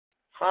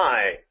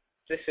Hi,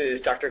 this is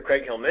Dr.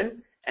 Craig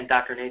Hillman and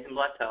Dr. Nathan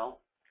Blateau,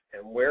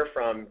 and we're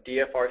from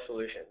DfR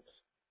Solutions.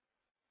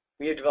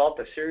 We have developed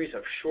a series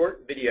of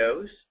short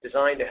videos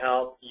designed to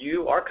help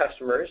you, our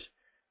customers,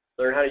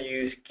 learn how to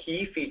use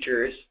key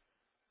features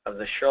of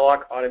the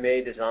Sherlock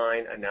Automated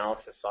Design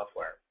Analysis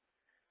software.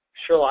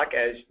 Sherlock,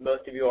 as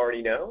most of you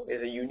already know,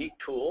 is a unique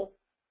tool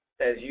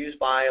that is used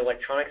by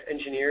electronics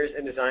engineers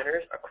and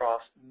designers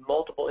across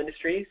multiple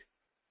industries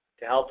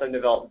to help them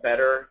develop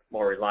better,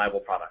 more reliable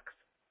products.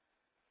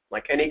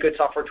 Like any good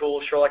software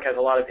tool, Sherlock has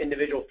a lot of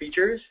individual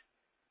features.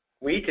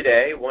 We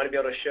today want to be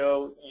able to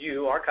show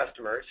you, our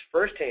customers,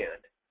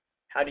 firsthand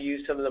how to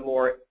use some of the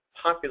more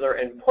popular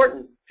and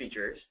important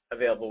features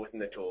available within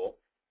the tool,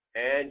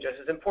 and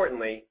just as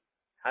importantly,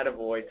 how to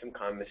avoid some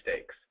common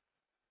mistakes.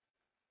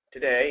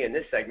 Today, in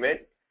this segment,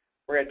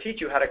 we're going to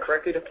teach you how to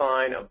correctly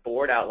define a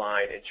board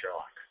outline in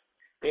Sherlock.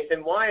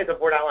 Nathan, why is a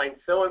board outline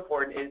so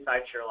important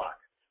inside Sherlock?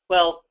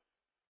 Well,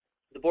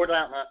 the board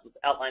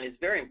outline is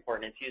very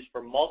important. It's used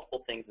for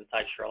multiple things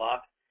inside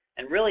Sherlock,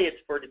 and really it's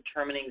for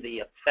determining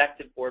the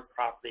effective board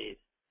properties,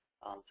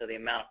 so the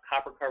amount of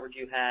copper coverage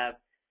you have,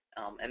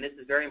 and this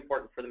is very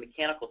important for the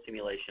mechanical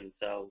simulation.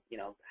 So,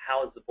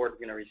 how is the board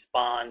going to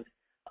respond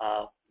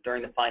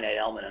during the finite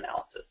element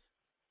analysis?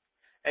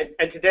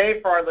 And today,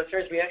 for our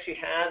listeners, we actually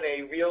have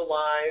a real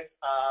live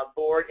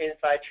board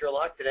inside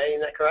Sherlock today.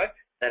 Isn't that correct?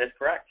 That is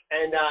correct.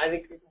 And I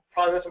think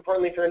probably most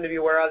importantly for them to be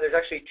aware of, there's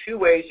actually two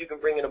ways you can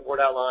bring in a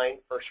board outline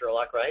for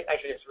Sherlock, right?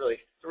 Actually, it's really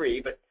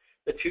three, but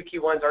the two key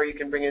ones are you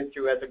can bring it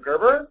through as a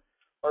Gerber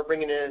or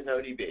bring it in as an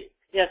ODB.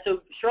 Yeah,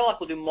 so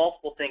Sherlock will do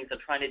multiple things in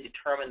trying to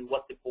determine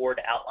what the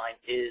board outline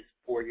is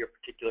for your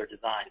particular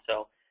design.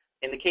 So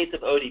in the case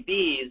of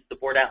ODBs, the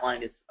board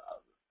outline is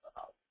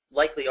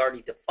likely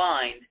already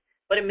defined,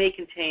 but it may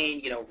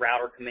contain,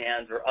 router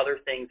commands or other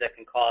things that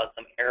can cause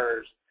some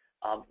errors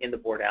in the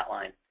board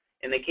outline.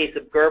 In the case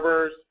of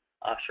Gerbers,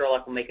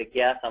 Sherlock will make a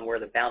guess on where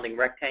the bounding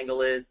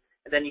rectangle is,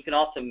 and then you can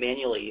also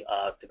manually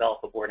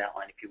develop a board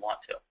outline if you want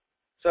to.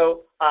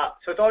 So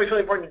it's always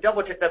really important to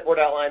double check that board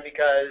outline,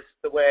 because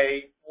the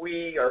way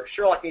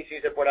Sherlock needs to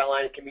use that board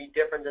outline, it can be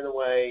different than the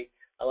way,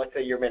 let's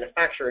say, your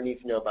manufacturer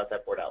needs to know about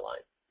that board outline.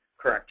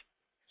 Correct.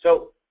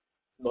 So,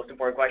 most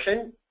important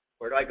question,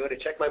 where do I go to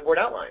check my board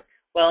outline?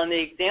 Well, in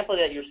the example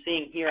that you're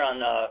seeing here on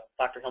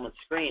Dr. Hillman's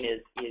screen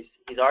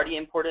he's already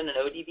imported an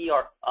ODB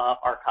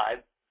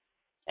archive,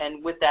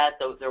 and with that,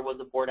 there was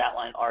a board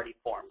outline already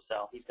formed.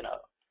 So he's going to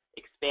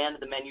expand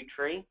the menu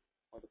tree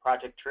or the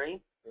project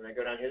tree. When I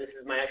go down here, this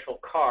is my actual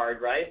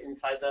card, right,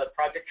 inside the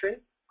project tree?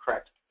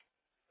 Correct.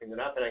 Bring it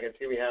up, and I can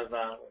see we have,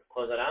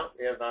 close that out,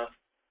 we have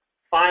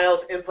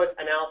Files, Input,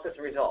 Analysis,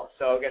 and Results.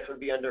 So I guess it would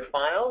be under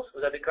Files.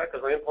 Would that be correct?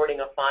 Because we're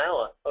importing a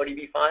file, an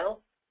ODB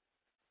file?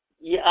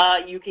 Yeah,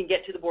 you can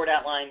get to the board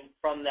outline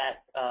from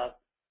that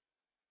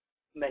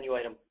menu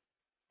item.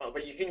 Oh,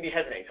 but you seem to be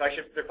hesitating, so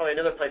there's probably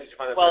another place to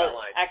find the board outline.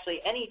 Well,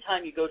 actually,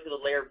 anytime you go to the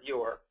layer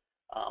viewer,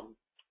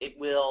 it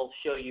will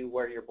show you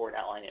where your board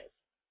outline is.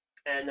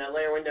 And that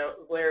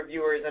layer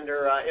viewer is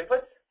under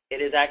Inputs?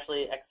 It is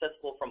actually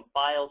accessible from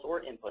Files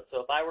or Inputs.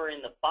 So if I were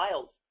in the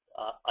Files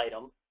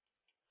item,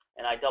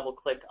 and I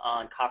double-click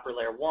on Copper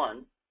Layer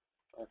 1,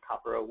 or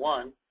Copper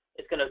 01,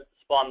 it's going to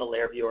spawn the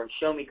layer viewer and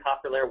show me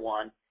Copper Layer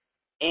 1.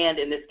 And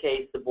in this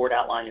case, the board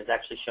outline is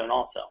actually shown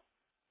also.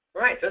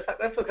 Right. So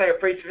this looks like a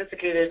pretty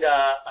sophisticated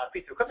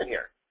piece of equipment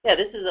here. Yeah,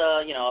 this is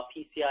a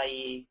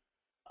PCIe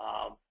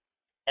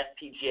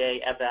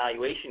FPGA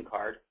evaluation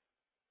card,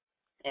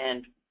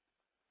 and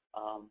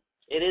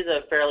it is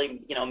a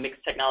fairly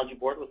mixed technology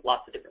board with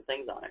lots of different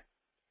things on it.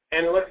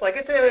 And it looks like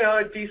it's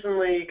a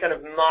decently kind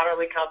of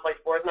moderately complex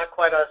board. It's not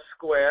quite a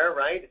square,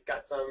 right? It's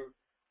got some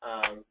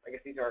I guess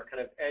these are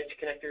kind of edge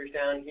connectors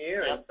down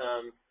here, yep, and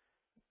some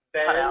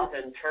bends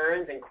and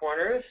turns and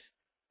corners,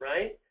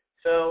 right?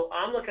 So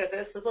I'm looking at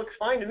this. This looks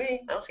fine to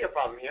me. I don't see a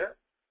problem here.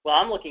 Well,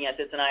 I'm looking at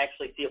this, and I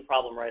actually see a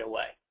problem right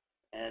away.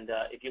 And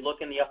if you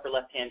look in the upper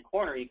left-hand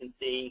corner, you can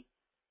see,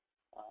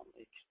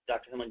 if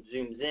Dr. Hillman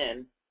zooms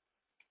in,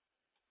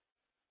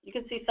 you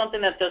can see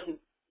something that doesn't,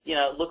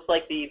 looks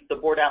like the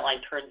board outline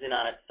turns in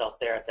on itself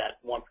there at that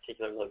one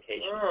particular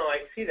location. Oh,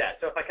 I see that.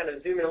 So if I kind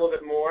of zoom in a little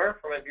bit more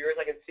for my viewers,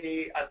 I can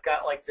see I've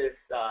got like this,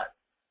 I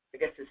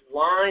guess this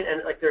line,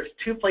 and like there's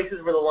two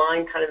places where the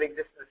line kind of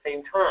exists at the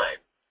same time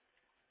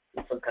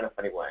in some kind of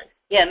funny way.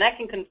 Yeah, and that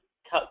can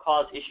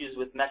cause issues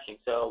with meshing.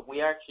 So we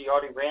actually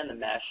already ran the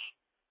mesh.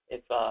 If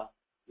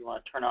you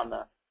want to turn on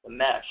the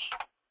mesh,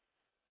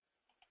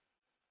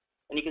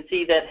 and you can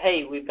see that,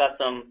 hey, we've got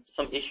some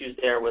issues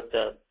there with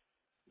the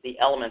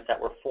elements that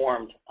were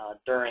formed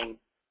during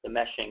the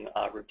meshing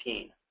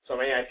routine. So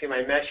I see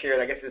my mesh here,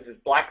 and I guess this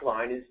black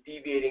line is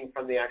deviating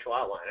from the actual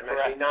outline. I'm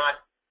actually not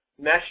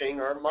meshing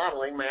or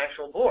modeling my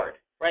actual board.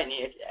 Right,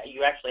 and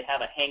you actually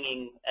have a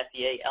hanging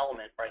FEA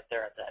element right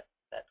there at that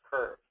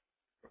curve,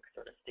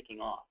 sort of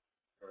sticking off.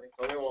 All right,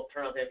 so we'll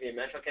turn off the FEA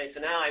mesh. Okay, so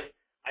now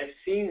I've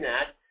seen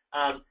that.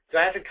 Do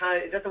I have to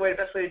is that the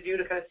best way to do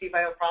to kind of see if I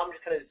have a problem?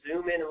 Just kind of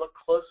zoom in and look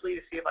closely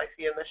to see if I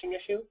see a meshing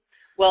issue?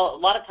 Well, a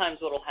lot of times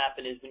what will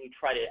happen is when you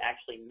try to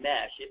actually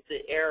mesh, if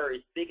the error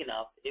is big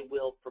enough, it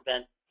will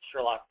prevent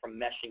Sherlock from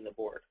meshing the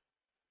board.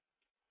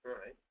 All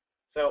right.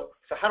 So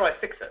how do I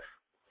fix this?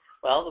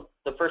 Well,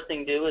 the first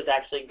thing to do is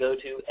actually go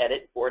to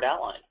Edit Board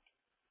Outline.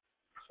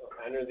 So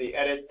under the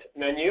Edit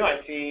menu,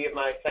 I see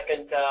my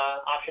second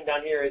option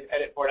down here is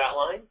Edit Board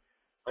Outline.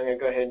 I'm going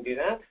to go ahead and do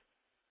that.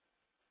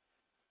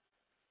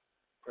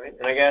 Right.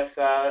 And I guess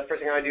the first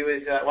thing I want to do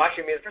is, well,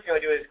 actually, the first thing I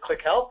want to do is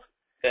click Help.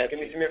 Give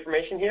me some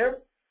information here.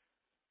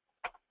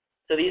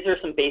 So these are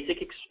some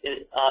basic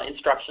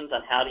instructions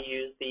on how to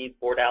use the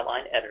Board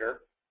Outline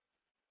Editor.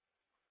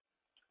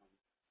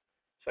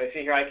 So I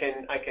see here I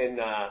can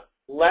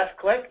left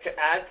click to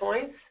add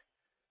points.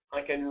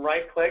 I can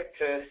right click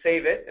to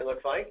save it, it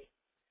looks like.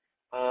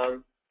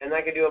 And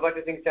I can do a bunch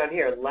of things down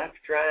here. Left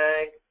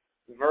drag,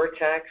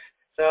 vertex.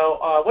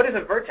 So what is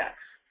a vertex?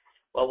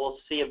 Well, we'll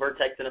see a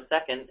vertex in a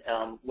second.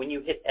 When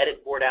you hit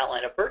Edit Board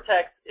Outline, a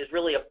vertex is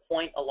really a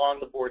point along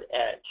the board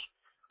edge.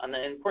 And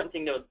the important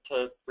thing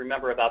to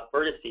remember about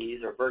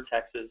vertices or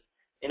vertexes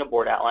in a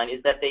board outline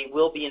is that they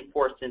will be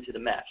enforced into the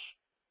mesh.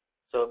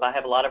 So if I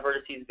have a lot of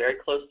vertices very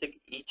close to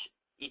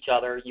each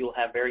other, you'll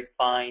have very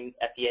fine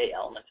FEA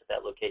elements at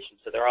that location.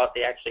 So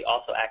they actually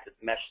also act as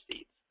mesh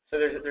seeds. So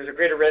there's a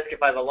greater risk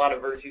if I have a lot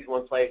of vertices in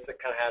one place that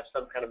kind of have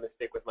some kind of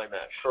mistake with my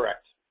mesh.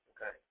 Correct.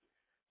 Okay.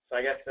 So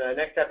I guess the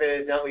next step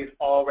is, now that we've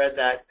all read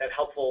that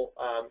helpful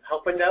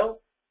help window,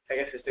 I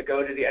guess is to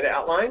go to the Edit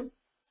Outline.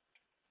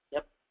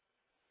 Yep.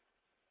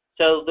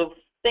 So the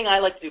thing I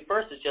like to do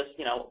first is just,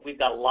 we've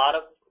got a lot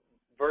of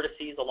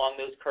vertices along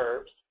those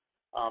curves.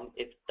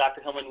 If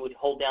Dr. Hillman would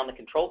hold down the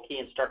Control key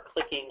and start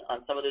clicking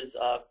on some of those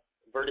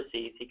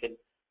vertices, he could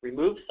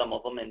remove some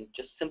of them and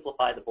just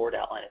simplify the board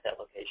outline at that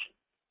location.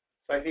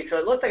 So I see. So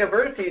it looks like a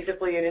vertex is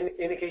simply an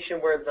indication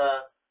where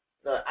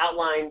the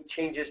outline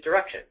changes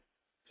direction,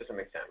 to some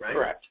extent, right?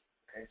 Correct.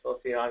 Okay. So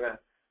let's see. I'm going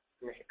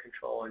to hit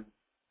Control and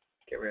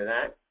get rid of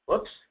that.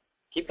 Whoops.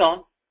 Keep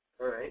going.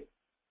 All right.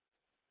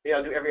 Yeah,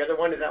 I'll do every other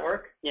one. Does that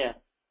work? Yeah.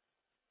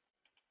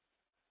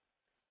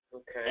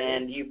 Okay.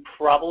 And you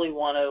probably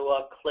want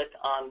to click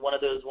on one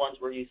of those ones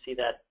where you see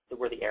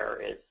where the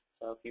error is.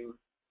 So if you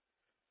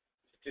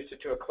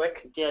just do a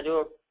click. Yeah, do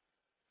a.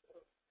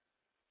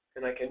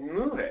 And I can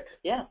move it.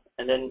 Yeah,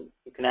 and then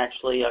you can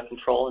actually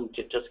control and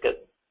just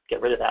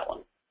get rid of that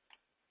one.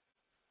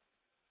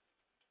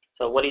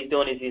 So what he's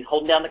doing is he's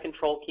holding down the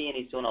Control key and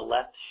he's doing a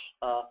left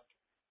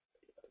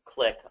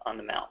click on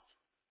the mouse.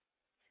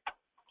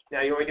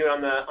 Now you want to do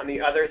it on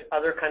the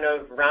other kind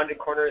of rounded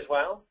corner as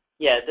well?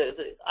 Yeah,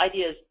 the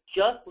idea is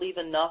just leave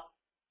enough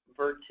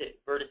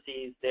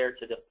vertices there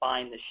to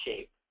define the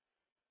shape.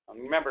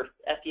 Remember,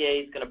 FEA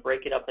is going to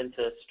break it up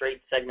into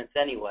straight segments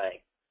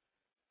anyway.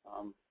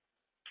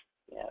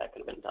 Yeah, that could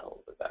have been done a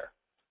little bit better.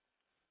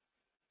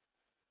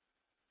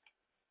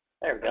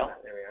 There we go.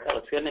 There we are. That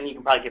looks good, and then you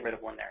can probably get rid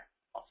of one there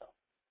also.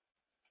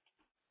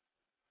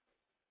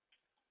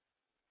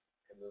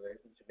 Move it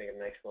to make it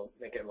nice,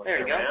 make it more there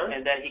you go, round.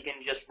 And then he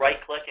can just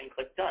right-click and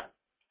click Done.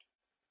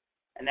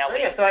 And now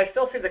yeah, so I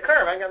still see the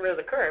curve. I got rid of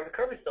the curve. The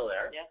curve is still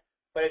there. Yeah.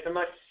 But it's a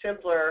much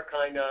simpler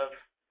kind of,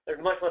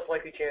 there's much less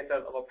likely chance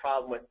of a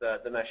problem with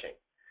the meshing.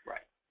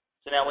 Right.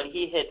 So now when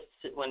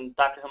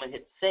Dr. Hillman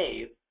hits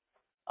Save,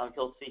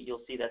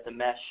 you'll see that the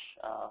mesh,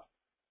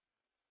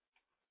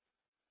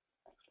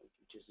 actually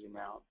just zoom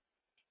out.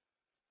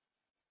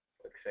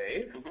 Click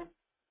Save. Mm-hmm.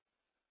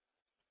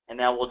 And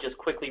now we'll just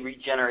quickly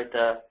regenerate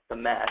the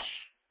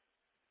mesh.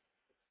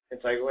 And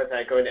so I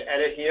go into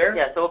Edit here.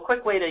 Yeah. So a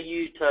quick way to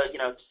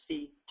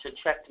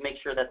check to make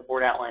sure that the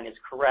board outline is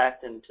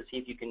correct and to see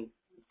if you can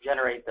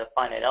generate the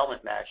finite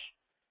element mesh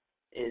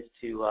is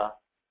to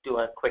do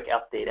a quick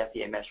update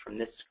FEA mesh from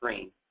this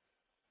screen.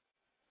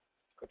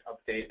 Quick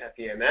update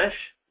FEA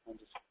mesh. And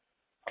just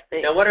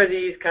update. Now, what are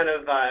these kind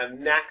of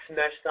max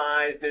mesh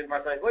size, min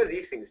bar size? What do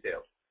these things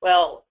do?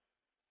 Well,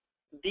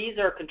 these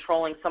are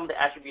controlling some of the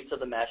attributes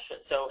of the mesh.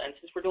 So, and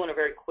since we're doing a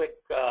very quick,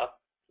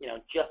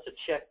 just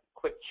a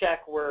quick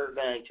check, we're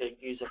going to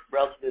use a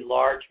relatively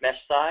large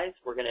mesh size.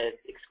 We're going to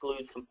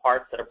exclude some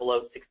parts that are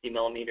below 60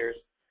 millimeters,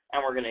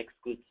 and we're going to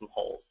exclude some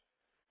holes.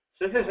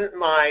 So this isn't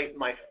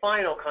my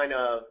final kind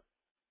of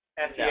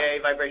FEA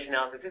vibration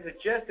analysis. This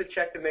is just a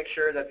check to make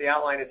sure that the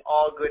outline is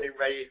all good and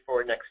ready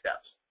for next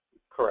steps.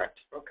 Correct.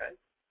 Okay.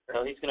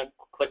 So he's going to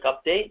click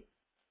Update.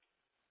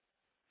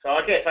 So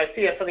okay, so I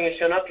see something has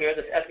shown up here,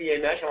 this FEA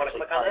mesh. I want to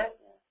click on that?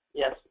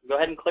 Yes. Go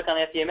ahead and click on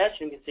the FEA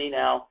mesh, and you can see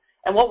now.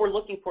 And what we're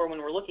looking for when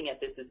we're looking at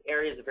this is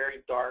areas of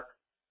very dark,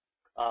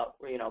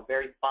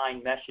 very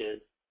fine meshes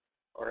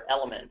or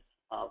elements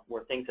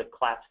where things have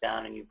collapsed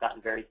down and you've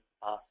gotten very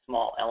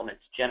small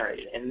elements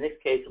generated. In this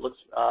case, it looks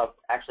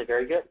actually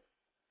very good.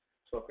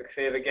 So I'll click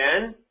Save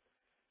again.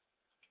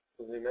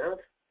 Zoom out,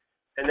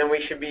 and then we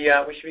should be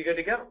good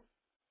to go,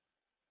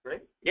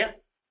 right? Yeah.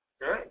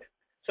 All right.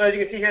 So as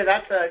you can see here,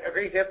 that's a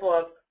great example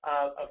of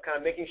kind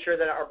of making sure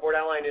that our board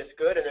outline is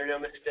good and there are no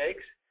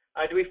mistakes.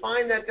 Do we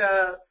find that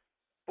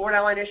board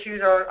outline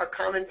issues are a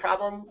common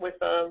problem with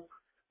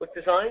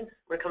designs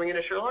when coming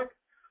into Sherlock?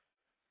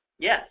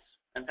 Yes.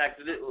 In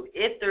fact,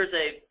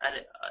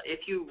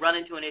 if you run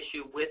into an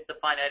issue with the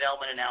finite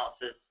element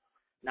analysis,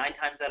 9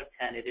 times out of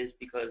 10 it is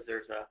because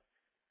there's a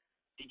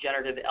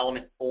degenerative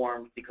element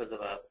formed because of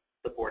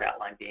the board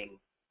outline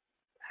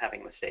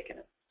having a mistake in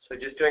it. So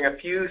just doing a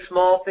few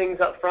small things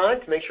up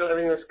front to make sure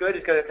everything looks good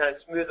is going to kind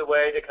of smooth the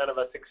way to kind of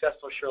a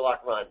successful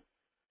Sherlock run.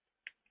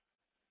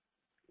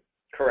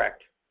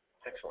 Correct.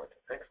 Excellent.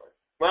 Excellent.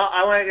 Well,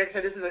 I want to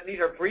say these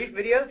are brief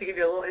videos to give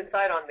you a little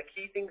insight on the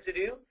key things to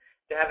do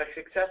to have a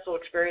successful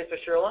experience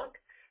with Sherlock.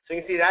 So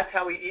you can see that's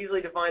how we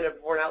easily define a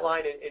board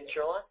outline in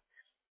Sherlock.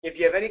 If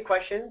you have any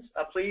questions,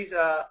 please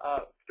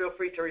feel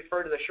free to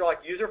refer to the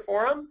Sherlock user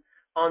forum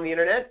on the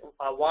internet,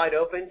 wide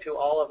open to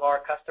all of our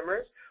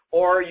customers.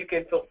 Or you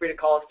can feel free to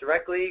call us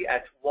directly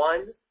at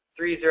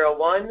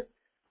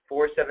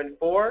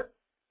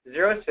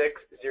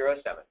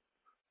 1-301-474-0607.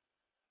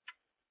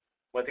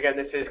 Once again,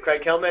 this is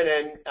Craig Kelman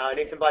and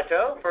Nathan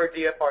Blateau for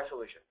DfR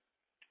Solutions.